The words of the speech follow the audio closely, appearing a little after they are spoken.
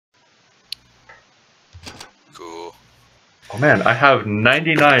man, I have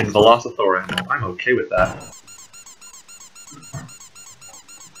 99 Velocithor ammo. I'm okay with that.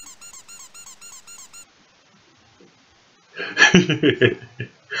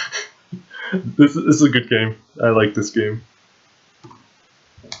 This is a good game. I like this game.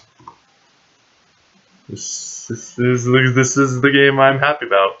 This is the game I'm happy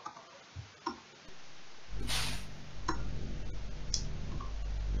about.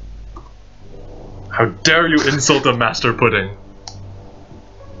 How dare you insult a master pudding?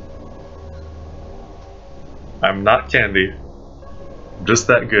 I'm not candy. I'm just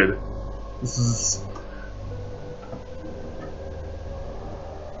that good. This is...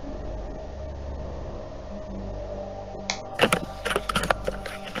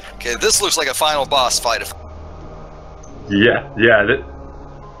 Okay, this looks like a final boss fight. Yeah.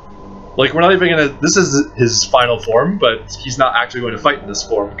 Like, we're not even gonna... This is his final form, but he's not actually going to fight in this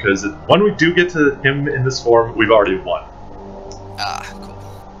form, because when we do get to him in this form, we've already won. Ah,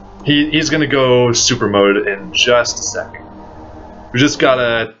 cool. He's gonna go super mode in just a second. We just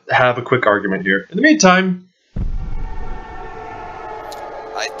gotta have a quick argument here. In the meantime...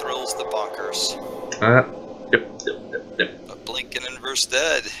 I thrills the bonkers. Yep. A blinking inverse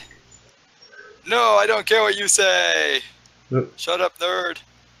dead. No, I don't care what you say! Yep. Shut up, nerd!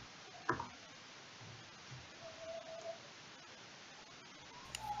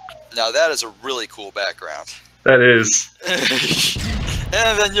 Now that is a really cool background. That is.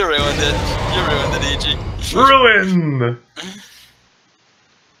 And then you ruined it. You ruined it, EG. Ruin!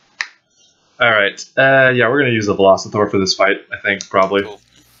 Alright, yeah, we're gonna use the Velocithor for this fight, I think, probably. Cool.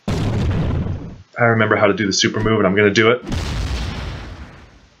 I remember how to do the super move, and I'm gonna do it.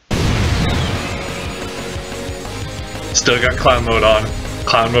 Still got clown mode on.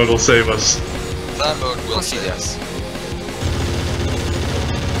 Clown mode will save us. Clown mode will save us.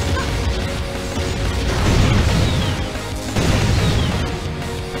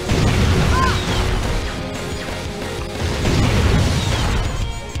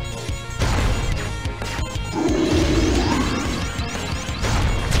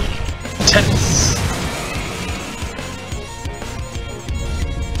 Tense.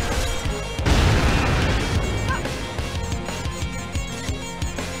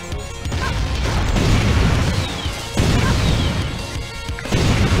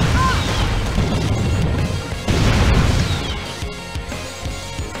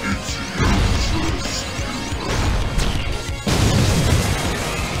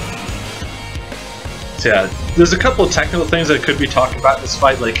 So yeah, there's a couple of technical things that could be talked about in this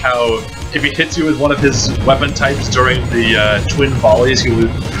fight, like how if he hits you with one of his weapon types during the twin volleys, he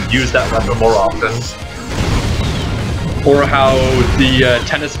would use that weapon more often. Or how the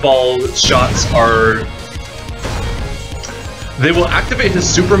tennis ball shots are... They will activate his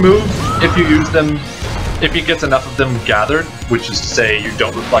super move if you use them, if he gets enough of them gathered, which is to say you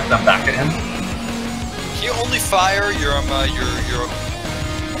don't reflect them back at him. Can you only fire your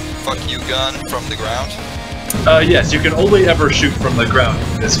fuck you gun from the ground? Yes, you can only ever shoot from the ground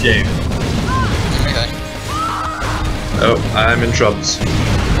in this game. Okay. Oh, I'm in troubles.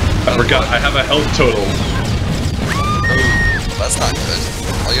 I forgot, I have a health total. Ooh, that's not good.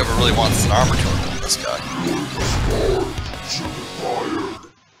 All you ever really want is an armor total on this guy.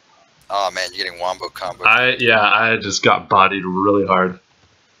 Oh man, you're getting wombo combo. Yeah, I just got bodied really hard.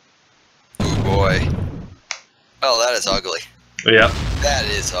 Ooh boy. Oh, that is ugly. Yeah. That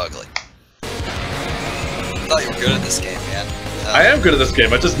is ugly. I thought you were good at this game, man. I am good at this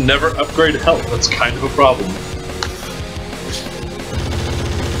game, I just never upgrade health, that's kind of a problem.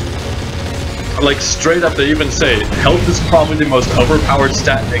 Like, straight up they even say, health is probably the most overpowered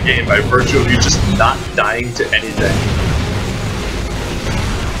stat in the game by virtue of you just not dying to anything.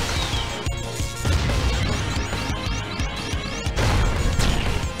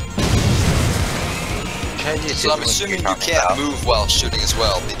 So I'm assuming you can't move while shooting as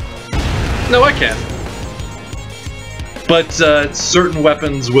well. No, I can. But certain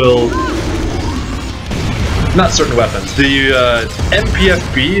weapons will... Not certain weapons. The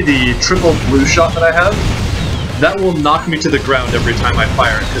MPFB, the triple blue shot that I have, that will knock me to the ground every time I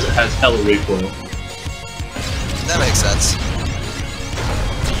fire it because it has hella recoil. That makes sense.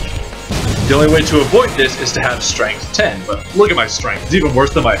 The only way to avoid this is to have strength 10, but look at my strength. It's even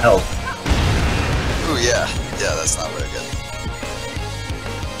worse than my health. Ooh, yeah. Yeah, that's not very good.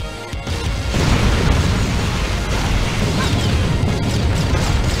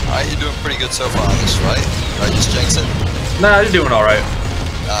 Alright, you're doing pretty good so far on this, right? Did I just jinx it? Nah, you're doing alright.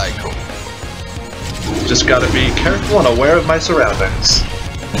 Alright, cool. Just gotta be careful and aware of my surroundings.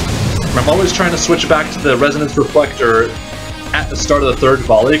 I'm always trying to switch back to the Resonance Reflector at the start of the third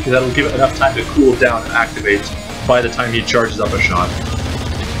volley, because that'll give it enough time to cool down and activate by the time he charges up a shot.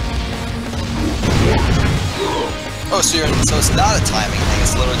 Oh, so it's not a timing thing,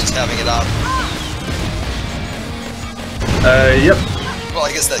 it's literally just having it out. Yep. Well,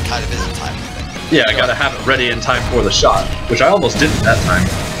 I guess that kind of is a timing thing. Yeah, I gotta have it ready in time for the shot, which I almost didn't that time.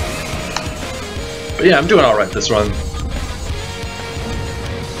 But yeah, I'm doing alright this run.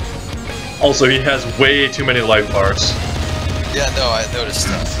 Also, he has way too many life bars. Yeah, no, I noticed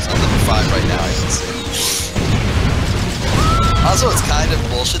that. It's on level 5 right now, I can see. Also, it's kind of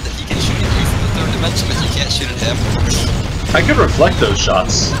bullshit that he can shoot at you from the 3rd dimension, but you can't shoot at him. I could reflect those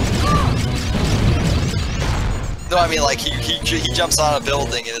shots. No, I mean, like, he jumps on a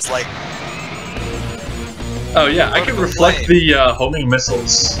building and it's like... Oh yeah, I can reflect the homing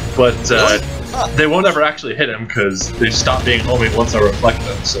missiles, but Really? Huh. they won't ever actually hit him because they stop being homing once I reflect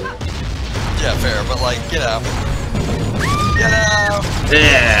them, so... Yeah, fair, but like, you know...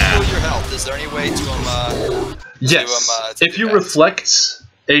 Yeah! Cool your health. Is there any way to, Yes, to if do you that? reflect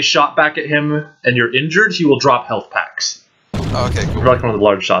a shot back at him and you're injured, he will drop health packs. Oh, okay, cool. Like one of the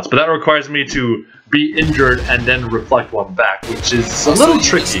large shots, but that requires me to be injured and then reflect one back, which is a Also, little you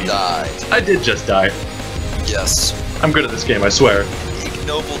tricky. just died. I did just die. Yes. I'm good at this game, I swear.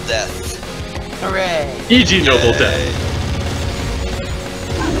 Ignoble death. Hooray! E.g. Noble Death.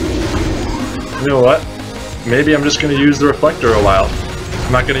 You know what? Maybe I'm just going to use the reflector a while.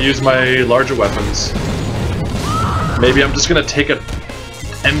 I'm not going to use my larger weapons. Maybe I'm just going to take a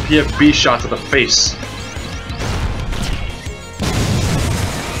MPFB shot to the face.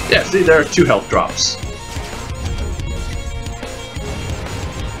 Yeah, see, there are 2 health drops.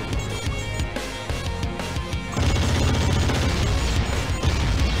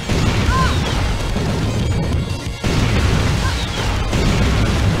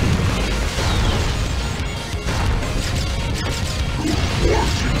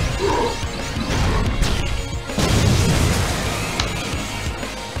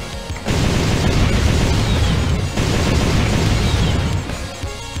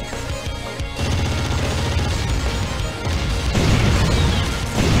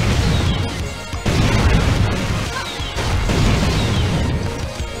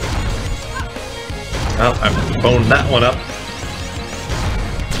 Well, I boned that one up.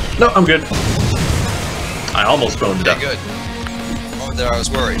 No, I'm good. I almost boned it up. Okay, good. Over there, I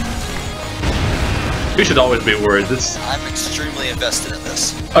was worried. We should always be worried. This. I'm extremely invested in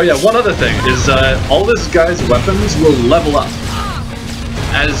this. Oh yeah, one other thing is all this guy's weapons will level up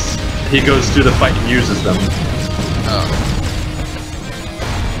as he goes through the fight and uses them. Oh.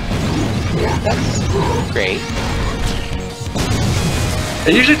 That's great.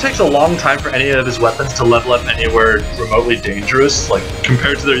 It usually takes a long time for any of his weapons to level up anywhere remotely dangerous, like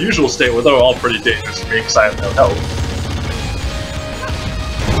compared to their usual state where they're all pretty dangerous to me because I have no health.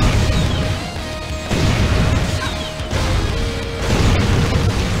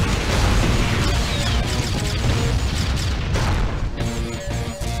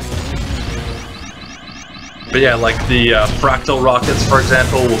 But yeah, like the fractal rockets, for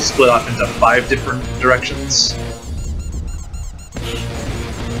example, will split off into 5 different directions.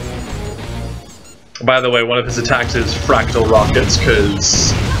 By the way, one of his attacks is fractal rockets,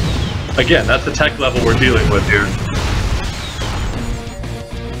 because, again, that's the tech level we're dealing with here.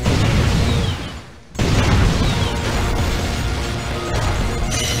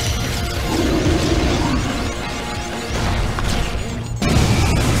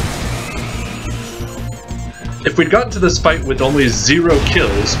 If we'd gotten to this fight with only 0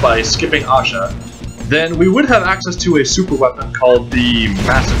 kills by skipping Asha, then we would have access to a super weapon called the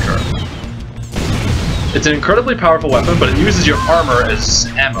Massacre. It's an incredibly powerful weapon, but it uses your armor as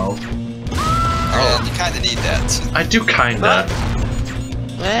ammo. And you kinda need that. I do kinda.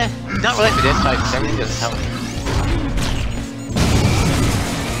 Not really for this fight, because everything doesn't help.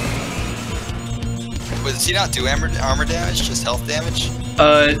 But does he not do armor damage, just health damage?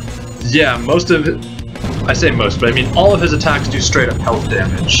 Yeah, most of it. I say most, but I mean all of his attacks do straight up health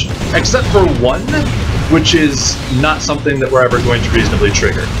damage. Except for one, which is not something that we're ever going to reasonably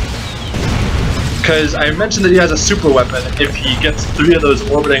trigger. Because I mentioned that he has a super weapon if he gets 3 of those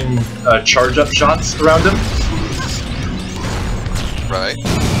orbiting charge-up shots around him. Right.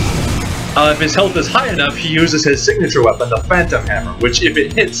 If his health is high enough, he uses his signature weapon, the Phantom Hammer, which if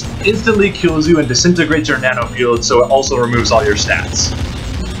it hits, instantly kills you and disintegrates your nanofield, so it also removes all your stats.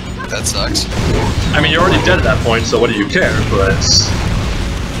 That sucks. I mean, you're already dead at that point, so what do you care, but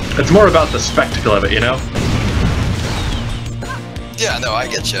it's more about the spectacle of it, you know? Yeah, no, I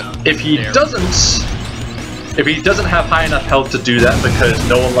get you. If he doesn't If he doesn't have high enough health to do that because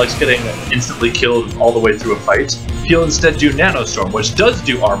no one likes getting instantly killed all the way through a fight, he'll instead do Nanostorm, which does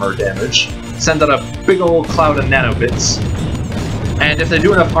do armor damage, send out a big old cloud of nano bits, and if they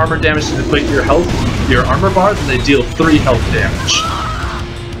do enough armor damage to deplete your armor bar, then they deal 3 health damage.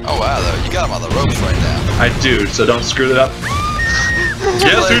 Oh wow, though, you got him on the ropes right now. I do, so don't screw it up.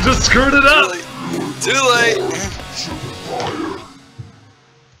 Guess who just screwed it up? Too late!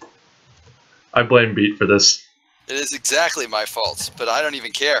 I blame Beat for this. It is exactly my fault, but I don't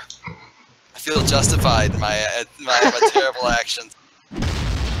even care. I feel justified in my terrible actions.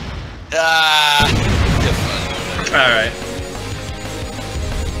 Ah! Alright.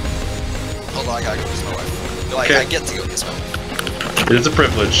 Hold on, I gotta go kiss my wife. No, Okay. I get to go kiss my wife. It is a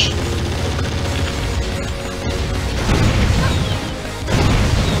privilege.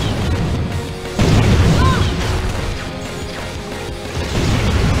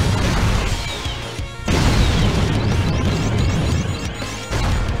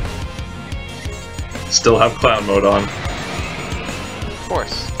 Still have clown mode on. Of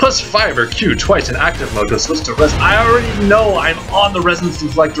course. Plus 5 or Q twice in active mode to switch to res. I already know I'm on the resonance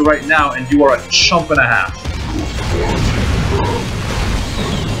deflector right now, and you are a chump and a half.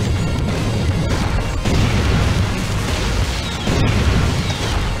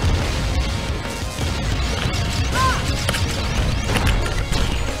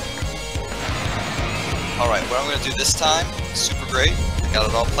 Alright, what I'm gonna do this time, super great. I got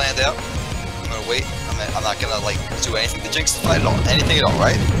it all planned out. I'm gonna wait. I'm not gonna like do anything to jinx the fight at all. Anything at all,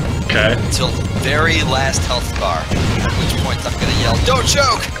 right? Okay. Until the very last health bar. At which point I'm gonna yell, "Don't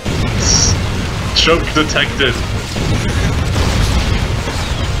choke!" Choke detected.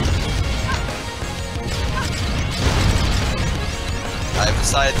 I've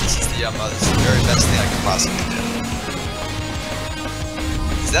decided this is the very best thing I could possibly do.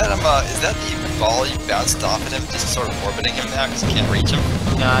 Is that the ball you bounced off at him, just sort of orbiting him now because you can't reach him?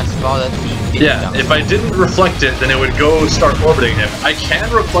 No, it's the ball that Yeah, if I didn't reflect it, then it would go start orbiting him. I can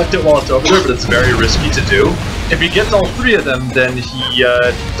reflect it while it's over there, but it's very risky to do. If he gets all 3 of them, then he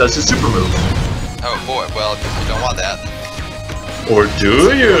does his super move. Oh boy, well, you don't want that. Or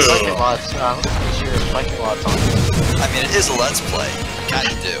do you? reflecting while it's reflecting while it's on. I mean, it is a let's play. You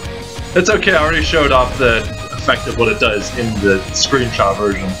kinda do. It's okay, I already showed off the effect of what it does in the screenshot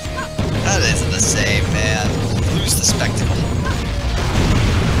version. That isn't the same, man. Lose the spectacle.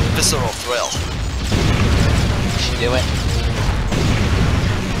 Visceral thrill. You should do it.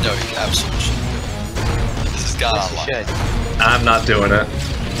 No, you absolutely shouldn't do it. This has gone Yes, online. you should. I'm not doing it.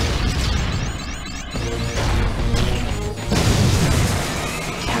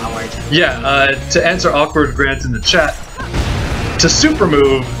 Coward. Yeah, to answer Awkward Grant in the chat, to super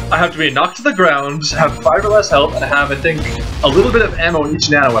move, I have to be knocked to the ground, have 5 or less health, and have, I think, a little bit of ammo in each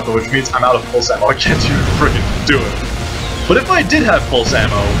nano weapon, which means I'm out of pulse ammo. I can't even friggin' do it. But if I did have pulse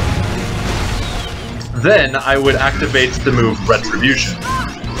ammo, then I would activate the move Retribution.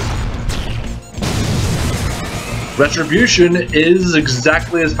 Retribution is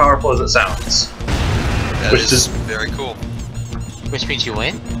exactly as powerful as it sounds. That Which is is- very cool. Which means you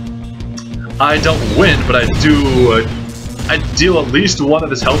win? I don't win, but I do. I deal at least 1 of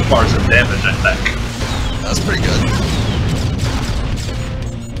his health bars of damage, I think. That's pretty good.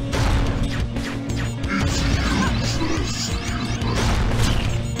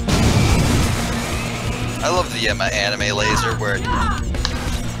 I love the anime laser where it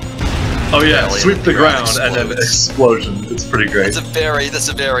Oh yeah, Really, sweep the ground ground and then explodes. explosion. It's pretty great. that's a very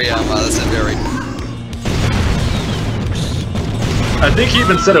I think he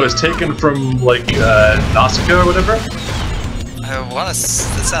even said it was taken from like Nausicaa or whatever. that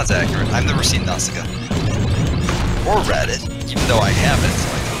sounds accurate. I've never seen Nausicaa. Or read it, even though I haven't, so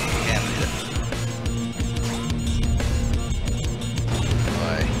I totally can read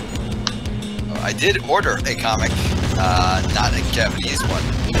it. I did order a comic, not a Japanese one,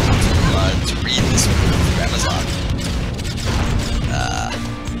 to read this through Amazon.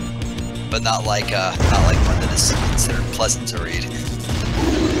 But not like one that is considered pleasant to read.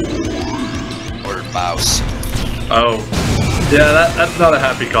 Ordered Mouse. Oh, yeah, that's not a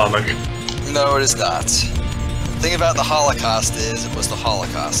happy comic. No, it is not. The thing about the Holocaust is it was the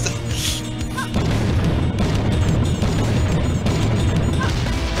Holocaust.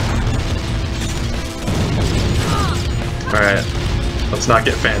 All right, let's not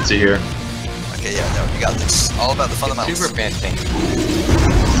get fancy here. Okay, yeah, no, you got this. All about the fundamentals. Super fancy.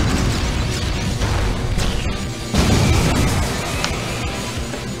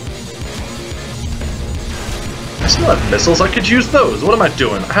 I still have missiles. I could use those. What am I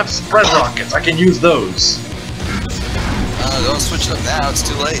doing? I have spread rockets. I can use those. Don't switch it up now. It's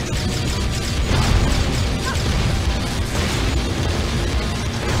too late.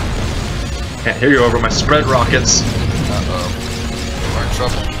 Can't hear you over my spread rockets. Uh-oh. We're in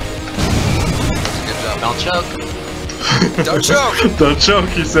trouble. Good job. Don't choke. Don't choke! Don't choke,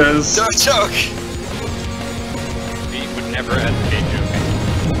 he says. Don't choke! He would never advocate joking.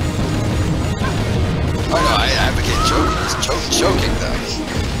 Oh no, I advocate joking. It's choking though.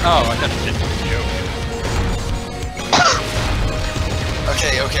 Oh, I thought you didn't joke.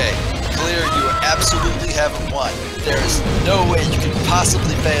 Okay. Clear, you absolutely haven't won. There is no way you can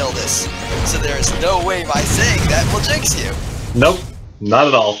possibly fail this. So there is no way my saying that will jinx you. Nope, not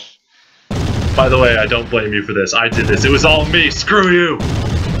at all. By the way, I don't blame you for this. I did this. It was all me. Screw you.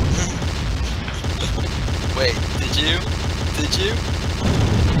 Wait, did you? Did you?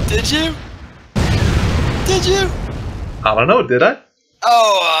 Did you? Did you? I don't know, did I?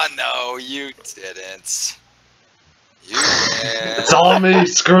 Oh, no, you didn't. You didn't. It's all me.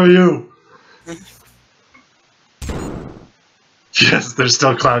 Screw you. Yes, there's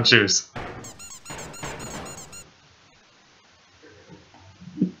still clown shoes.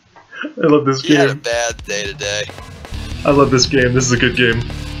 I love this You had a game. bad day today. I love this game. This is a good game.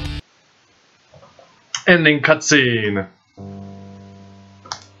 Ending cutscene.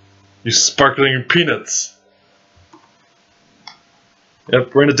 You sparkling peanuts.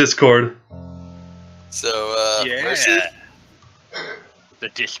 Yep, we're in a Discord. So, Yeah. Mercy? The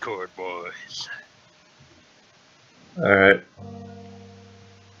Discord boys. Alright.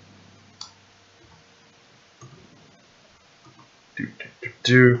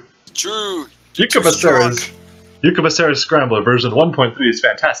 Do. True. Yukabasera's Scrambler version 1.3 is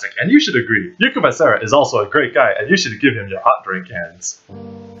fantastic, and you should agree. Yukabasera is also a great guy, and you should give him your hot drink hands.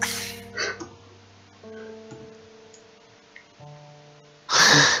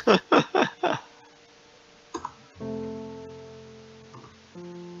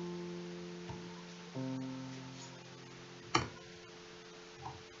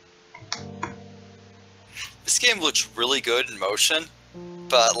 This game looks really good in motion,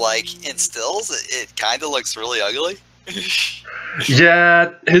 but like in stills, it kind of looks really ugly.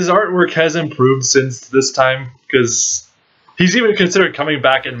 Yeah, his artwork has improved since this time, because he's even considered coming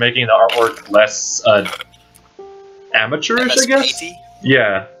back and making the artwork less amateurish, I guess? painty?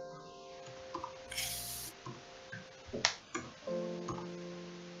 Yeah.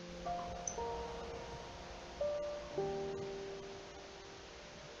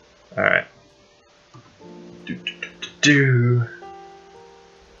 Alright. Do.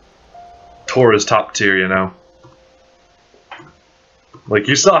 Tor is top tier, you know. Like,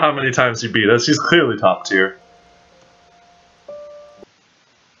 you saw how many times he beat us. He's clearly top tier.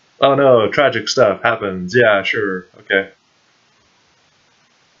 Oh no, tragic stuff happens. Yeah, sure. Okay.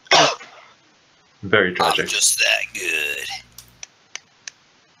 Very tragic. I'm just that good.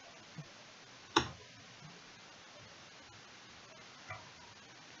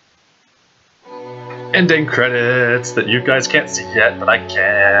 Ending credits that you guys can't see yet, but I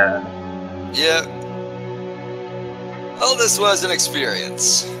can. Yeah. Well, this was an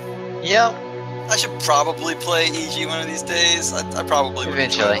experience. Yep. I should probably play EG one of these days. I probably would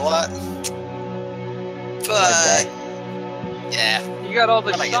enjoy Eventually. it a lot. But yeah. You got all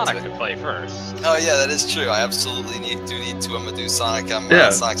the When I get Sonic to to play first. Oh yeah, that is true. I absolutely need to. I'm gonna do Sonic. Yeah.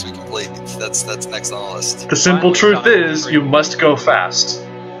 Sonic's we complete. That's next on the list. The simple Finally, truth Sonic is, 3. you must go fast.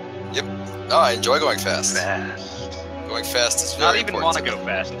 Yep. Oh, I enjoy going fast. Fast. Going fast is very Not even want important. to go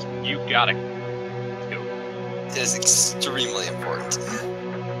fast. You gotta go. It is extremely important.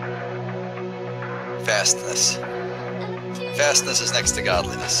 Fastness. Fastness is next to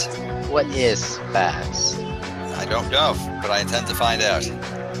godliness. What is fast? I don't know, but I intend to find out.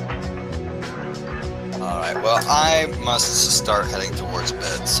 Alright, well, I must start heading towards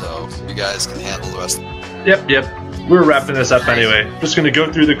bed, so you guys can handle the rest. Yep. We're wrapping this up anyway. Just gonna go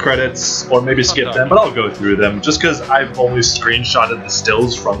through the credits, or maybe skip them, but I'll go through them, just because I've only screenshotted the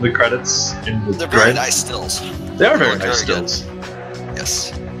stills from the credits in the They're very thread. nice stills. They are very They're nice very good. stills.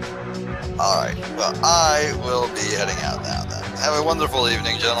 Yes. Alright, well, I will be heading out now then. Have a wonderful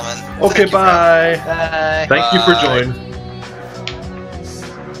evening, gentlemen. Okay, Thank you for having me. bye. Bye. Thank you for joining.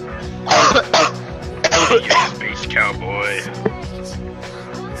 You space cowboy.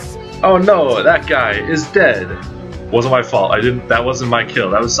 Oh no, that guy is dead. Wasn't my fault. That wasn't my kill.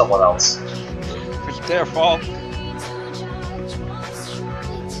 That was someone else. It's their fault.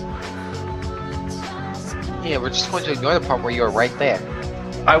 Yeah, we're just going to ignore the part where you were right there.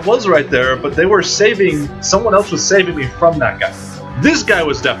 I was right there, but they were someone else was saving me from that guy. This guy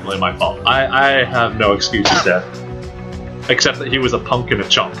was definitely my fault. I have no excuses there. Except that he was a punk and a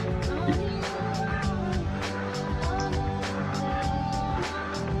chump.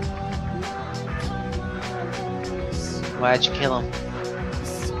 Why'd you kill him?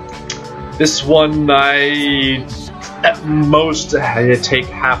 This one, I at most I take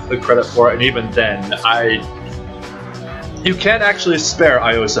half the credit for it, and even then, you can't actually spare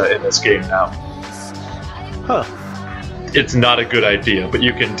Iosa in this game now. Huh. It's not a good idea, but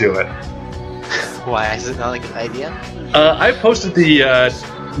you can do it. Why is it not a good idea? I posted the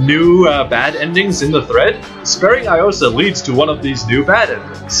new bad endings in the thread. Sparing Iosa leads to one of these new bad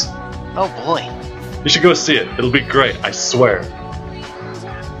endings. Oh boy. You should go see it. It'll be great, I swear.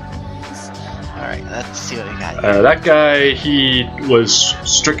 Alright, let's see what we got here. That guy, he was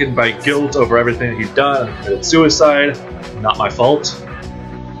stricken by guilt over everything he'd done and committed suicide. Not my fault.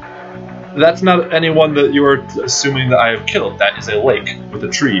 That's not anyone that you are assuming that I have killed. That is a lake with a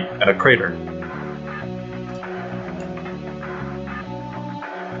tree and a crater.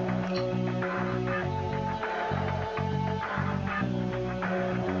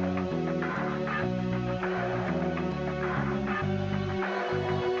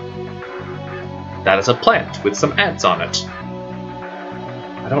 That is a plant with some ants on it.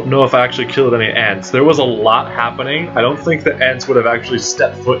 I don't know if I actually killed any ants. There was a lot happening. I don't think the ants would have actually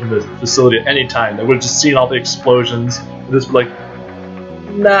stepped foot in the facility at any time. They would have just seen all the explosions and just be like,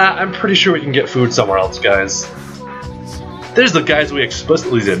 nah, I'm pretty sure we can get food somewhere else, guys. There's the guys we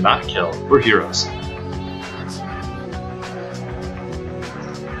explicitly did not kill. We're heroes.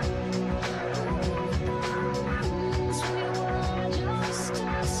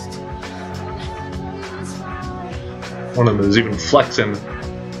 One of them is even flexing.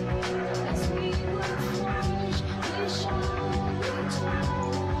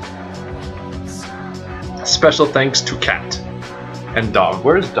 Special thanks to Cat and Dog.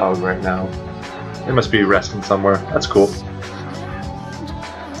 Where's Dog right now? They must be resting somewhere. That's cool.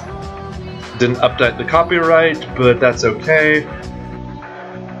 Didn't update the copyright, but that's okay.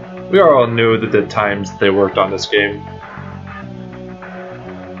 We all knew that the times they worked on this game.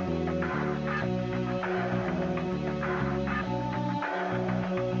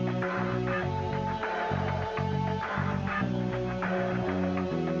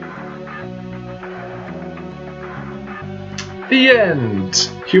 The end!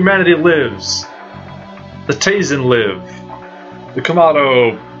 Humanity lives. The Tazen live. The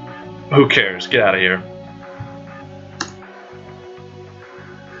Kamado... Who cares? Get out of here.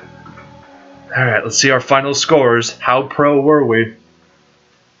 Alright, let's see our final scores. How pro were we?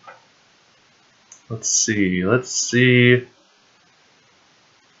 Let's see.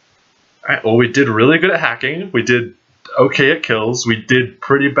 Alright, well, we did really good at hacking. We did okay at kills. We did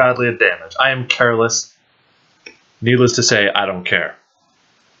pretty badly at damage. I am careless. Needless to say, I don't care.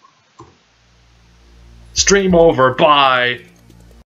 Stream over, bye!